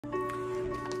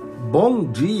Bom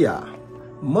dia,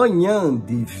 manhã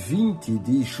de 20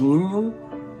 de junho,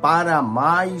 para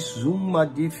mais uma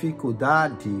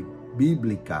dificuldade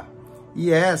bíblica.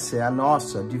 E essa é a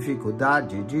nossa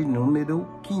dificuldade de número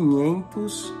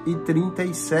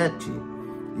 537.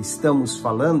 Estamos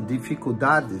falando de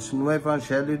dificuldades no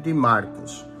Evangelho de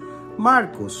Marcos.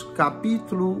 Marcos,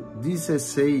 capítulo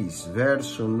 16,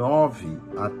 verso 9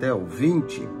 até o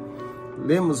 20,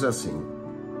 lemos assim: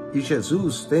 E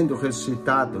Jesus, tendo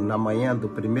ressuscitado na manhã do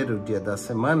primeiro dia da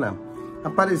semana,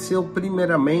 apareceu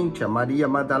primeiramente a Maria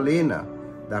Madalena,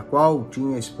 da qual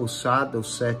tinha expulsado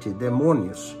os 7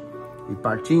 demônios. E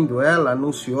partindo ela,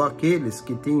 anunciou àqueles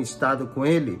que tinham estado com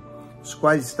ele, os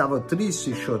quais estavam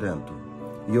tristes e chorando.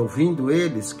 E ouvindo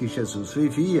eles que Jesus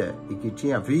vivia e que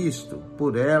tinha visto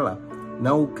por ela,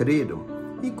 não o creram.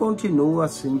 E continua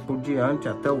assim por diante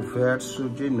até o verso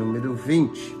de número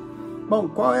 20. Bom,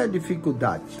 qual é a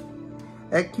dificuldade?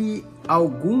 É que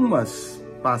algumas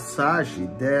passagens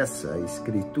dessa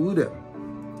escritura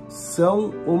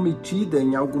são omitidas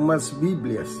em algumas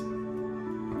Bíblias.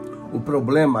 O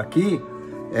problema aqui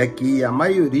é que a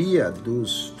maioria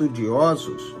dos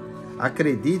estudiosos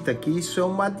acredita que isso é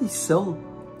uma adição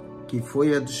que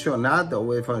foi adicionada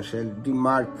ao Evangelho de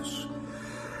Marcos.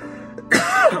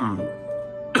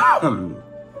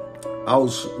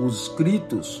 Os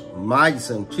escritos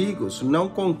mais antigos não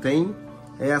contêm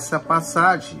essa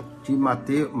passagem de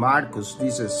Marcos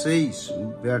 16,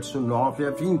 verso 9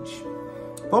 a 20.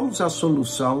 Vamos à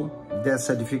solução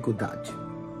dessa dificuldade.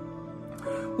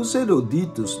 Os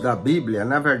eruditos da Bíblia,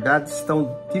 na verdade,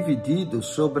 estão divididos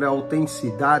sobre a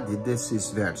autenticidade desses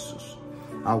versos.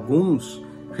 Alguns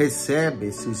recebem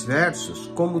esses versos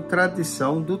como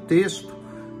tradição do texto,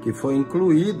 que foi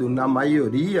incluído na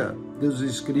maioria dos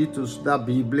escritos da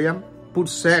Bíblia por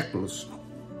séculos.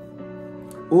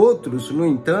 Outros, no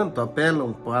entanto,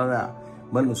 apelam para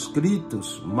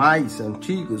manuscritos mais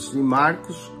antigos de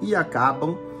Marcos e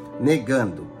acabam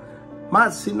negando.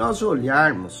 Mas se nós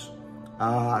olharmos,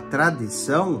 a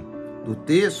tradição do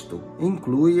texto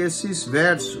inclui esses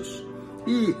versos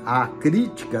e a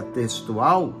crítica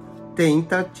textual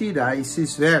tenta tirar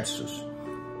esses versos.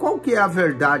 Qual que é a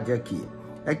verdade aqui?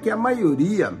 É que a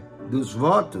maioria dos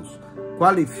votos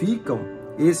qualificam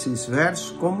esses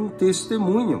versos como um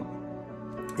testemunho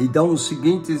e dão os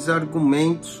seguintes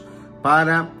argumentos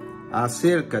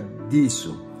acerca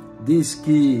disso. Diz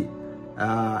que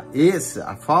a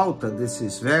falta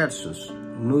desses versos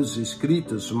nos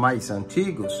escritos mais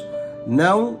antigos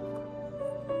não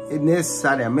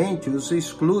necessariamente os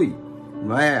exclui,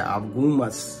 não é?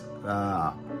 Algumas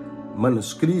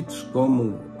manuscritos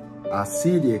como a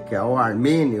Síria, ou a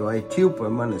Armênia, ou a Etiópia,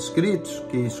 manuscritos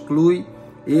que exclui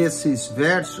esses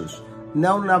versos,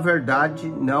 na verdade,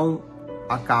 não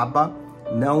acaba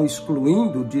não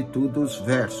excluindo de tudo os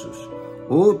versos.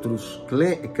 Outros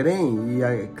creem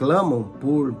e clamam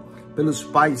pelos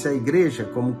pais da igreja,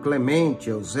 como Clemente,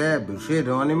 Eusébio,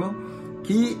 Jerônimo,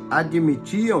 que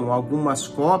admitiam algumas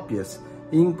cópias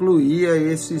e incluía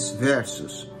esses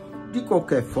versos. De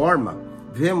qualquer forma,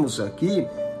 vemos aqui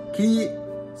que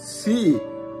se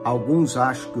alguns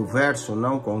acham que o verso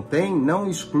não contém, não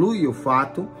exclui o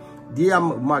fato de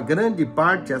uma grande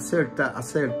parte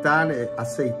aceitar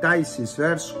esses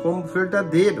versos como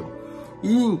verdadeiro.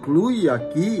 E inclui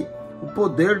aqui o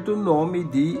poder do nome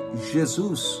de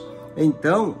Jesus.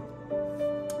 Então,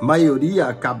 a maioria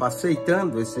acaba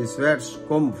aceitando esses versos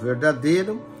como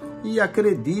verdadeiro e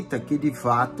acredita que, de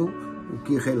fato, o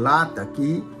que relata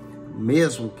aqui,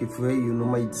 mesmo que veio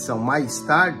numa edição mais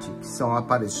tarde, que são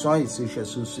aparições de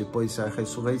Jesus depois da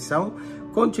ressurreição,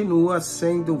 continua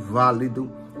sendo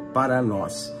válido para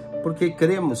nós, porque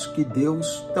cremos que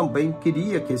Deus também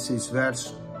queria que esses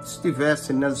versos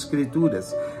estivessem nas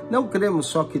Escrituras. Não cremos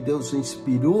só que Deus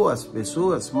inspirou as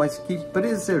pessoas, mas que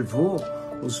preservou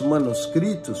os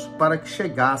manuscritos para que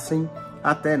chegassem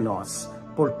até nós.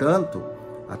 Portanto,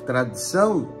 a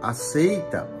tradição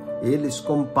aceita eles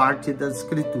como parte das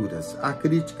Escrituras. A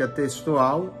crítica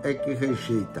textual é que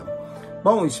rejeita.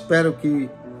 Bom, espero que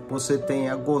você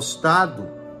tenha gostado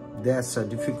dessa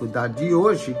dificuldade de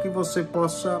hoje, que você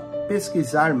possa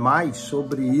pesquisar mais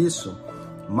sobre isso.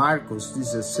 Marcos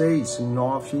 16,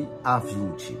 9 a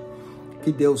 20.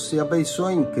 Que Deus te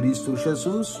abençoe em Cristo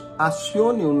Jesus.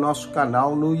 Acione o nosso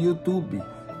canal no YouTube,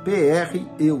 PR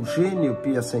Eugênio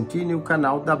Piacentini, o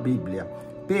canal da Bíblia.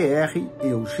 PR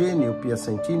Eugênio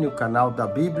Piacentini, o canal da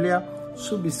Bíblia.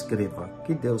 Subscreva.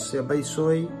 Que Deus te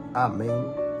abençoe. Amém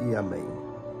e amém.